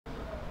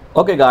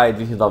Okay guys,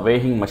 this is the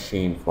weighing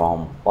machine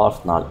from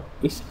Personal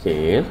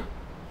Scale.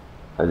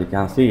 As you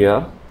can see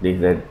here,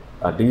 this is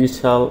a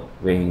digital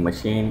weighing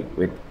machine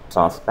with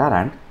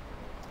transparent.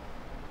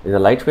 It is a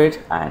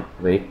lightweight and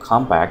very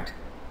compact.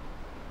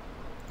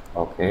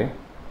 Okay,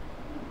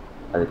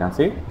 as you can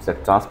see, it's a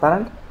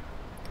transparent,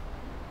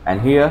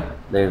 and here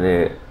there is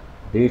a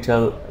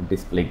digital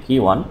display key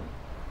one,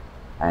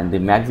 and the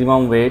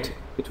maximum weight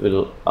it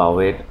will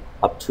weight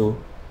up to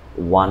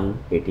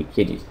 180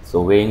 kg.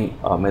 So weighing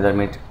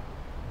measurement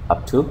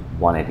up to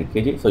 180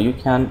 kg. So you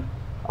can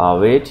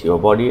weight your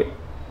body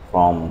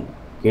from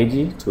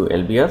kg to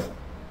lbs.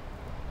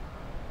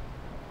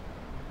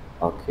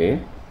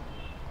 Okay,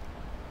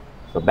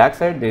 so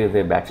backside there is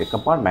a battery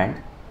compartment,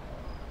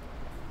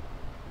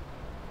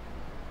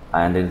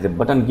 and there is a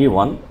button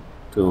given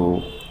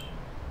to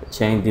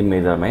change the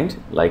measurement.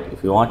 Like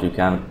if you want, you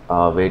can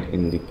weight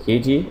in the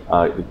kg,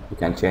 or you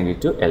can change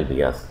it to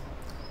lbs,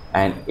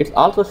 and it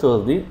also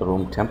shows the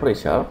room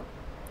temperature.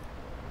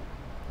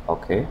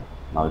 Okay,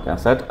 now you can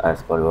set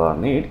as per your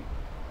need,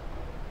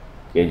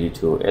 kg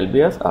to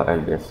lbs or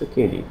lbs to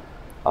kg.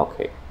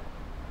 Okay,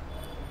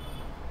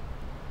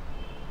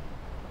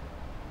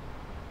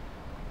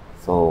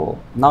 so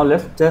now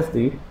let's test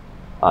the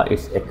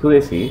its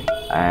accuracy,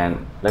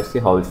 and let's see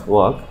how it's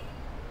work.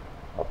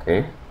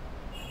 Okay,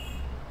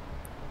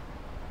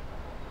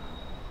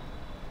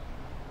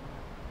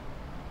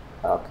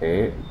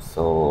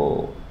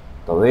 so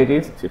the weight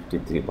is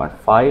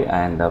 53.5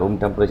 and the room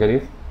temperature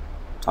is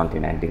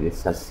 29 degrees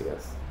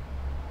Celsius.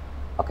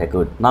 Okay,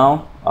 good.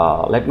 Now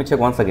let me check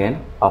once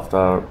again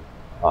after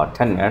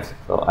 10 minutes.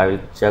 So I will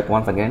check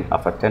once again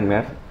after 10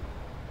 minutes.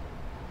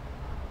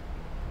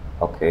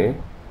 Okay,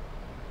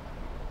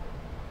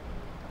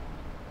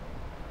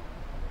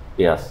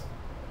 yes,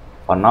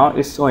 for now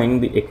it's showing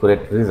the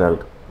accurate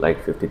result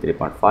like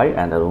 53.5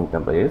 and the room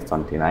temperature is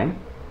 29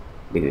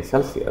 degrees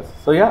Celsius.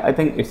 So yeah, I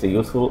think it's a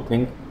useful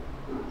thing.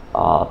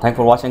 Thanks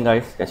for watching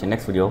guys. Catch you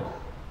next video.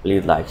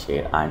 Please like,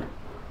 share and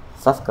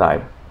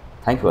subscribe.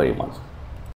 Thank you very much.